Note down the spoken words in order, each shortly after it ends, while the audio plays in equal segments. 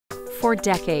For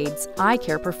decades, eye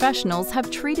care professionals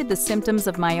have treated the symptoms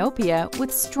of myopia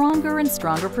with stronger and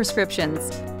stronger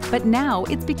prescriptions. But now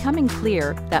it's becoming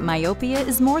clear that myopia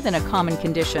is more than a common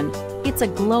condition. It's a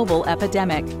global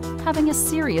epidemic, having a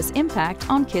serious impact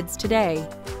on kids today.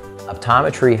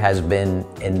 Optometry has been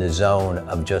in the zone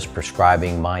of just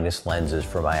prescribing minus lenses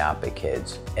for myopic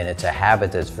kids, and it's a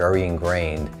habit that's very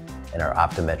ingrained in our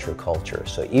optometric culture.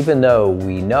 So even though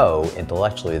we know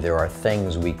intellectually there are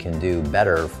things we can do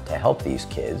better to help these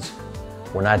kids,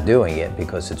 we're not doing it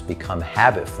because it's become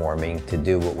habit forming to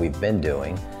do what we've been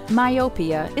doing.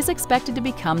 Myopia is expected to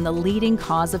become the leading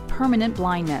cause of permanent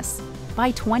blindness.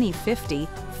 By 2050,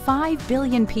 5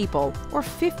 billion people, or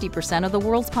 50% of the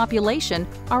world's population,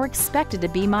 are expected to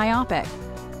be myopic.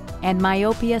 And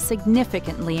myopia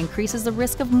significantly increases the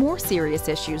risk of more serious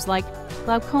issues like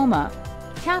glaucoma,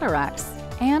 cataracts,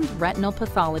 and retinal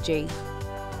pathology.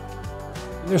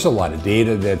 There's a lot of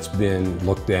data that's been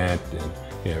looked at,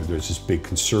 and there's this big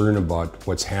concern about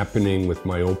what's happening with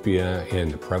myopia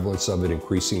and the prevalence of it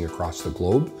increasing across the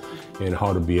globe and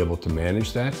how to be able to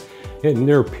manage that. And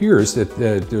there appears that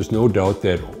there's no doubt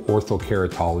that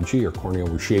orthokeratology, or corneal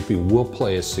reshaping, will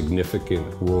play a significant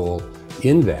role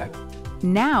in that.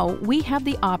 Now we have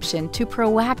the option to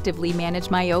proactively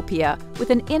manage myopia with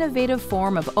an innovative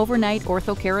form of overnight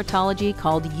orthokeratology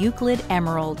called Euclid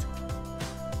Emerald.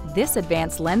 This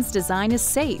advanced lens design is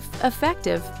safe,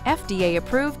 effective,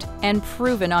 FDA-approved, and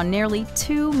proven on nearly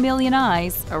 2 million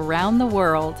eyes around the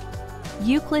world.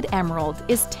 Euclid Emerald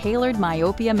is tailored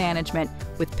myopia management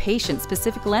with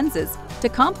patient-specific lenses to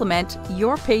complement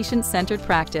your patient-centered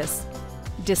practice.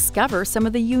 Discover some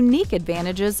of the unique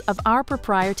advantages of our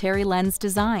proprietary lens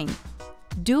design.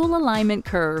 Dual alignment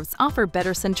curves offer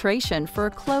better centration for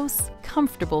a close,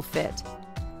 comfortable fit.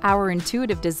 Our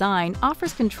intuitive design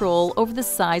offers control over the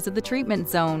size of the treatment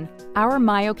zone. Our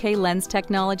Myopia lens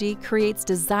technology creates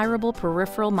desirable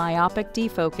peripheral myopic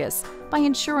defocus by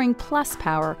ensuring plus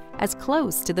power as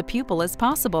close to the pupil as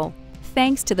possible.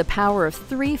 Thanks to the power of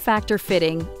 3-factor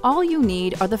fitting, all you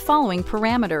need are the following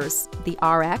parameters: the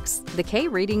RX, the K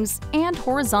readings, and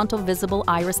horizontal visible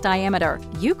iris diameter.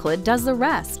 Euclid does the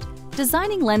rest.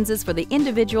 Designing lenses for the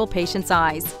individual patient's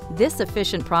eyes, this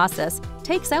efficient process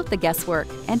takes out the guesswork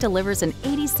and delivers an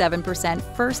 87%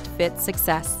 first fit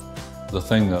success. The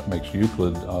thing that makes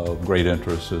Euclid of great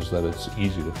interest is that it's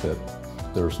easy to fit.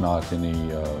 There's not any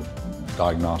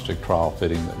diagnostic trial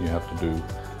fitting that you have to do.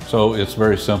 So it's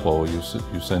very simple. You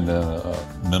send in a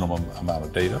minimum amount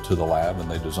of data to the lab and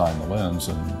they design the lens,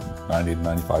 and 90 to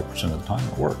 95% of the time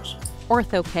it works.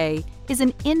 Ortho-K is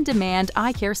an in-demand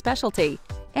eye care specialty.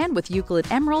 And with Euclid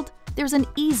Emerald, there's an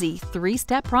easy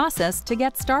 3-step process to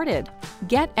get started.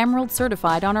 Get Emerald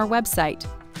certified on our website.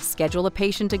 Schedule a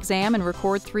patient exam and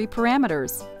record 3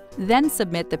 parameters. Then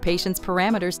submit the patient's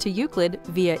parameters to Euclid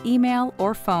via email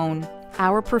or phone.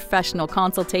 Our professional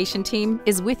consultation team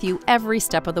is with you every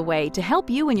step of the way to help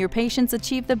you and your patients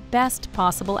achieve the best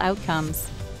possible outcomes.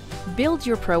 Build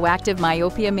your proactive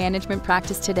myopia management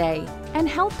practice today and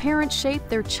help parents shape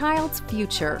their child's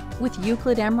future with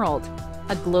Euclid Emerald,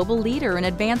 a global leader in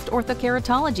advanced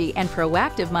orthokeratology and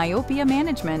proactive myopia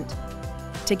management.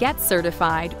 To get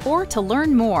certified or to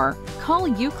learn more, call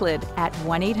Euclid at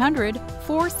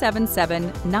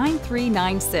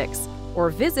 1-800-477-9396 or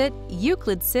visit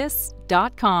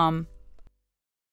euclidsys.com.